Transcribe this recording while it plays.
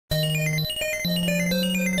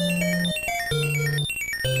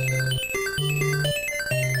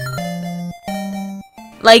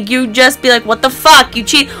Like, you just be like, what the fuck? You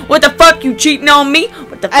cheat? What the fuck? You cheating on me?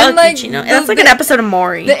 What the fuck? like, you cheating on me? That's like an episode of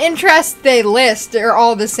Maury. The interests they list are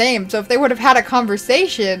all the same. So if they would have had a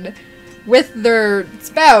conversation with their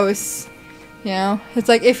spouse, you know, it's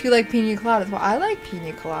like, if you like pina coladas. Well, I like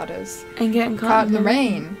pina coladas. And getting caught in the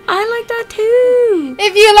rain. I like that too.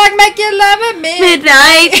 If you like making love at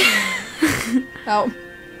Midnight. Oh.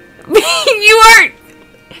 You are...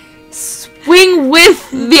 Swing with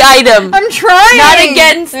the item. I'm trying. Not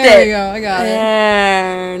against it. There you go. I got it.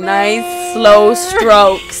 There. Nice slow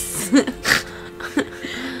strokes.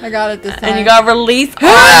 I got it this time. And you got release.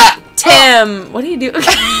 Tim. What are you doing?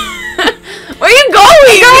 Where are you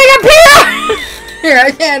going? Going up here. Here,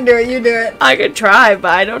 I can't do it. You do it. I could try,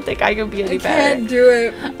 but I don't think I could be any better. I can't do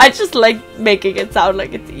it. I just like making it sound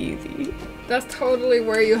like it's easy. That's totally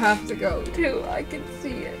where you have to go, too. I can see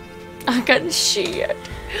it. I can see it.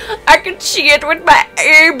 I can see it with my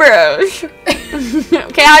eyebrows.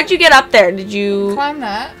 Okay, how'd you get up there? Did you climb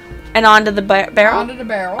that? And onto the barrel? Onto the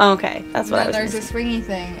barrel. Oh, okay, that's what I was there's missing. a swingy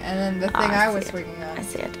thing, and then the thing I was swinging on. I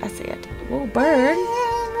see it. I see it. Whoa, bird.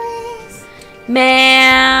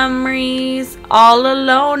 Memories all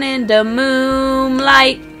alone in the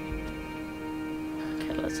moonlight.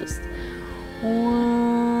 Okay, let's just.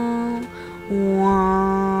 Whoa,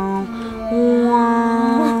 whoa,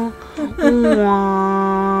 whoa,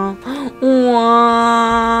 whoa,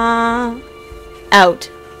 whoa. Out.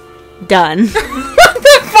 Done. What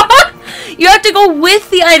the fuck? You have to go with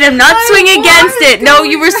the item, not swing against it. No,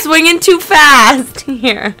 you were swinging too fast.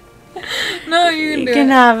 Here. No, you can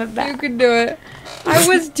have it back. You can do it. I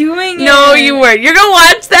was doing it. No, you weren't. You're gonna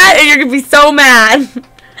watch that and you're gonna be so mad.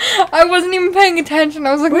 I wasn't even paying attention.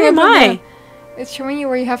 I was looking. Where am I? It's showing you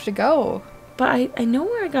where you have to go. But I know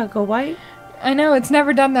where I gotta go. Why? I know, it's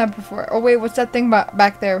never done that before. Oh wait, what's that thing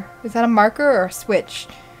back there? Is that a marker or a switch?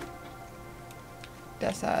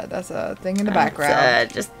 That's a thing in the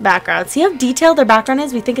background. Just background. See how detailed their background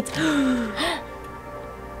is? We think it's...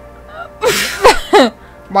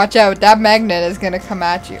 Watch out, that magnet is gonna come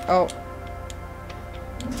at you. Oh.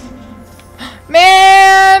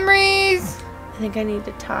 Memories! I think I need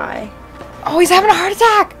to tie. Oh, he's having a heart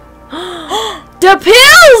attack! The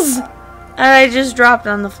pills! And I just dropped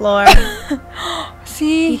on the floor.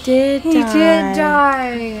 See? He did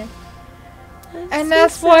die. And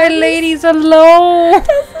that's why ladies are low. That's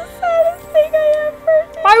the saddest thing I ever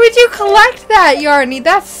did. Why would you collect that, Yarny?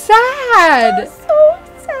 That's sad. That's so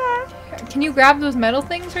sad. Can you grab those metal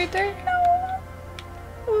things right there? No.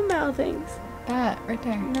 What metal things? That, right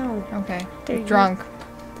there. No. Okay. They're drunk.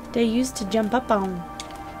 They're used to jump up on.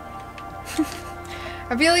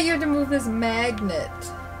 I feel like you have to move this magnet.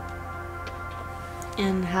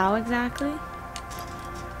 And how exactly?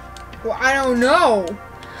 Well, I don't know.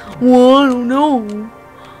 Well, I don't know.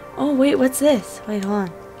 Oh, wait, what's this? Wait, hold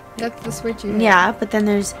on. That's the switch you hit. Yeah, but then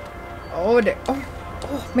there's... Oh,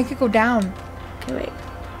 make it go down. Okay, wait.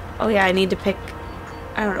 Oh, yeah, I need to pick...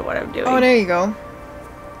 I don't know what I'm doing. Oh, there you go.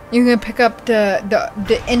 You can pick up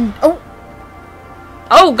the end. Oh!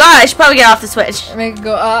 Oh, God, I should probably get off the switch. Make it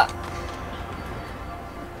go up.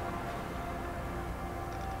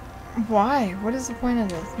 Why? What is the point of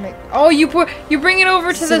this? Oh, you bring it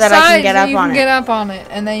over to the that side I can get so up you on can it. get up on it,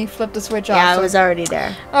 and then you flip the switch off. Yeah, I was already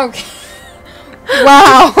there. Okay.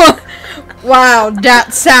 Wow. Wow,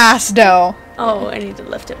 that's sass, though. Oh, I need to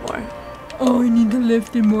lift it more. Oh, I need to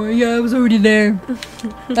lift it more. Yeah, I was already there.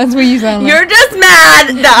 That's what you sound like. You're just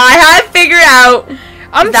mad that I had to figure out.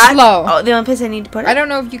 I'm slow. Oh, the only place I need to put it? I don't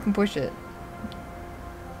know if you can push it.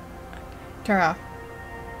 Turn off.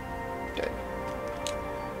 Good.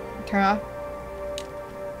 Turn off.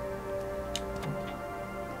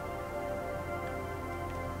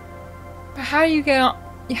 But how do you get on?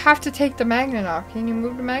 You have to take the magnet off. Can you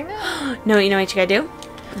move the magnet? No, you know what you gotta do?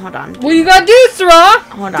 Hold on. Well, you gotta do, Sarah.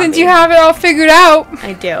 Hold on. Since you have it all figured out.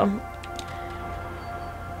 I do.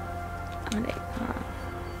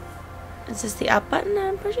 Is this the up button that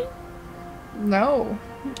I'm pushing? No.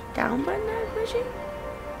 Down button that I'm pushing?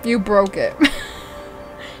 You broke it. You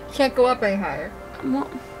can't go up any higher. Well,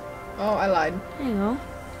 oh, I lied. there you go.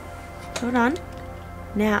 Hold on.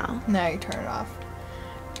 Now. Now you turn it off.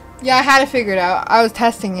 Yeah, I had to figure it out. I was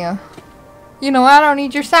testing you. You know, I don't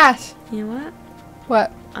need your sass. You know what?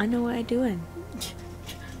 What? I know what I'm doing.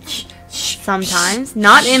 Sometimes.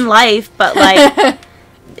 Not in life, but like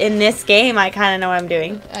in this game, I kind of know what I'm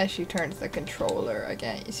doing. As she turns the controller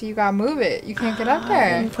again. You see, you gotta move it. You can't get up I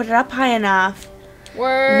there. didn't put it up high enough.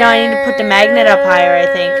 Worst. No, I need to put the magnet up higher, I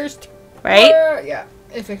think. Right? Yeah.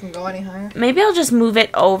 If it can go any higher. Maybe I'll just move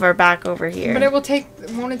it back over here. But it will take.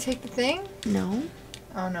 Won't it take the thing? No.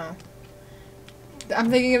 Oh no. I'm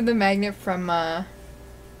thinking of the magnet from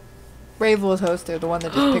Ravel is hosted, the one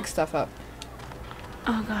that just picks stuff up.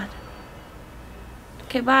 Oh god.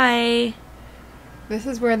 Okay, bye. This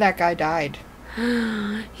is where that guy died.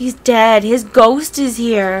 He's dead. His ghost is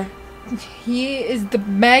here. He is the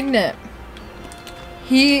magnet.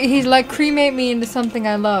 He's like, cremate me into something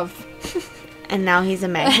I love. And now he's a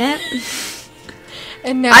magnet.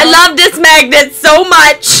 And now I love this magnet so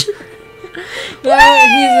much.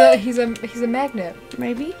 He's a magnet.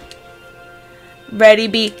 Maybe. Ready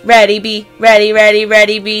be, ready be, ready, ready,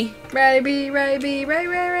 ready be. Ready be, ready be, ready,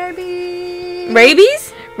 ready, ready be.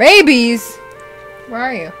 Rabies? Rabies? Where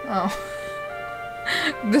are you? Oh.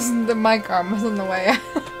 This is the mic arm was in the way.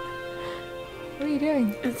 What are you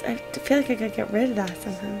doing? I feel like I could get rid of that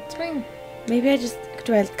somehow. Swing. Maybe I just...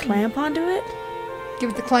 Do I clamp onto it? Give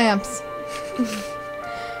it the clamps.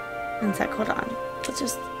 One sec, hold on. Let's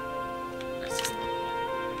just...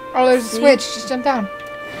 Oh, there's a switch. Just jump down.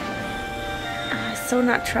 So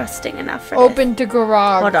not trusting enough for Open to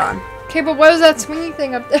garage. Hold on. Okay, but what was that swingy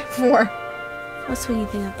thing up there for? What swingy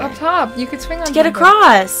thing up there? Up top. You could swing on to get something.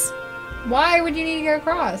 across. Why would you need to get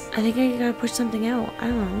across? I think I gotta push something out. I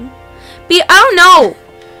don't know. I don't know.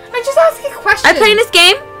 I'm just asking questions. I'm playing this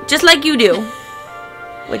game just like you do.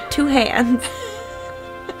 With 2 hands.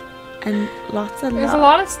 And lots of There's love. a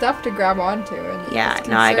lot of stuff to grab onto. And Yeah,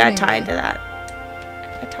 no, I got tied to that.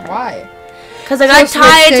 Why? Because I got So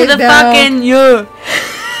tied to the down. fucking...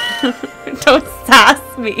 Don't sass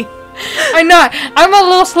me. I'm not. I'm a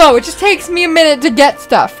little slow. It just takes me a minute to get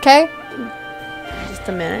stuff, okay? Just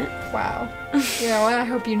a minute. Wow. You know what? I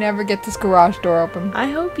hope you never get this garage door open. I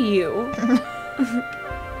hope you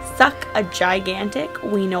suck a gigantic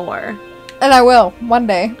wiener. And I will, one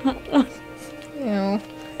day. You know.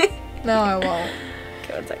 No, I won't.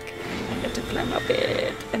 Okay, one sec. I get to climb up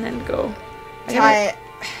it and then go. Tie it.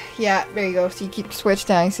 Yeah, there you go. So you keep the switch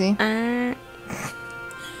down, you see? And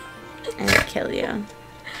kill you.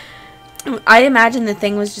 I imagine the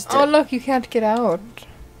thing was just. Oh, look, you can't get out.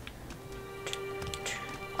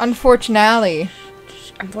 Unfortunately.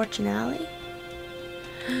 Unfortunately?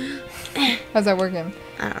 How's that working?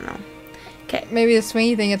 I don't know. Okay. Maybe the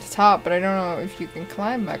swingy thing at the top, but I don't know if you can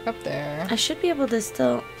climb back up there. I should be able to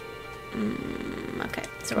still... okay,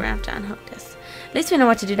 so we're gonna have to unhook this. At least we know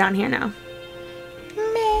what to do down here now.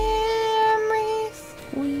 Memories.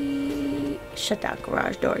 We... Shut that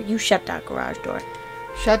garage door. You shut that garage door.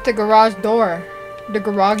 Shut the garage door. The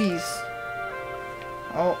garagies.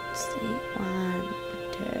 Oh. Let's see. 1,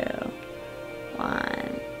 2,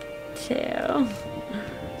 1, 2.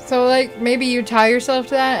 So, like, maybe you tie yourself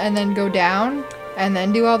to that and then go down and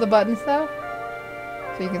then do all the button stuff?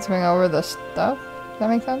 So you can swing over the stuff? Does that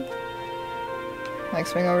make sense? Like,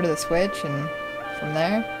 swing over to the switch and from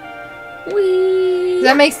there? Whee! Does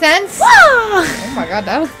that make sense? Wah! Oh my god,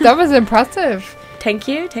 that was impressive. Thank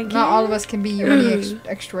you, thank you. Not all of us can be uni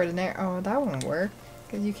extraordinaire. Oh, that won't work.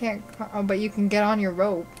 Because you can't... Oh, but you can get on your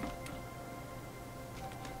rope.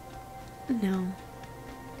 No.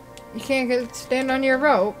 You can't stand on your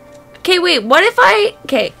rope. Okay, wait, what if I...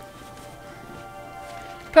 Okay.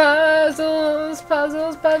 Puzzles,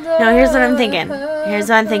 puzzles, puzzles. No, here's what I'm thinking. Here's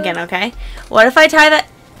what I'm thinking, okay? What if I tie that...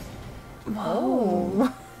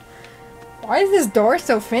 Whoa. Why is this door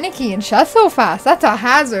so finicky and shut so fast? That's a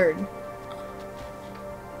hazard.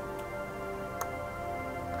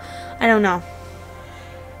 I don't know.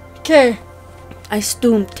 Okay. I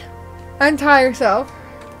stumped. Untie yourself.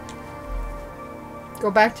 Go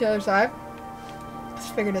back to the other side. Let's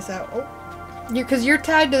figure this out. Oh. Because you're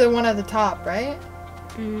tied to the one at the top, right?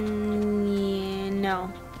 Yeah,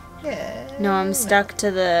 no. Yeah. No, I'm stuck to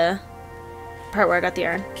the part where I got the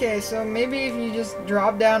yarn. Okay, so maybe if you just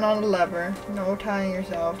drop down on the lever. No tying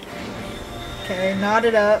yourself. Okay, knot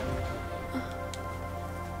it up.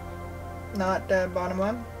 Not the bottom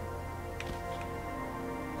one.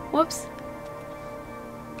 Whoops.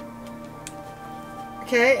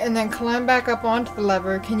 Okay, and then climb back up onto the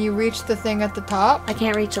lever. Can you reach the thing at the top? I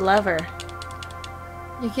can't reach a lever.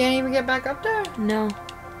 You can't even get back up there? No.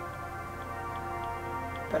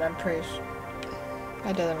 But I'm pretty sure.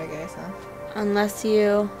 That doesn't make any sense. Unless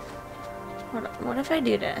you... What if I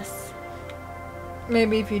do this?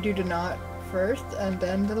 Maybe if you do the knot first and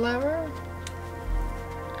then the lever?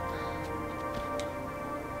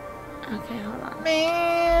 Okay, hold on.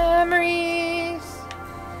 Memories!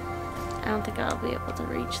 I don't think I'll be able to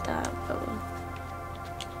reach that, but...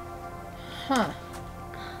 Huh.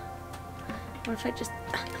 What if I just...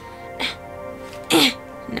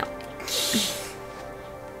 No.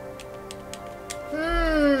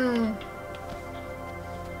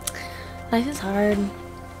 Life is hard.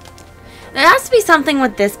 There has to be something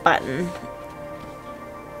with this button.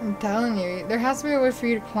 I'm telling you, there has to be a way for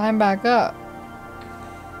you to climb back up.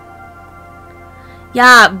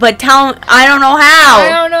 Yeah, but I don't know how. I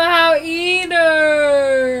don't know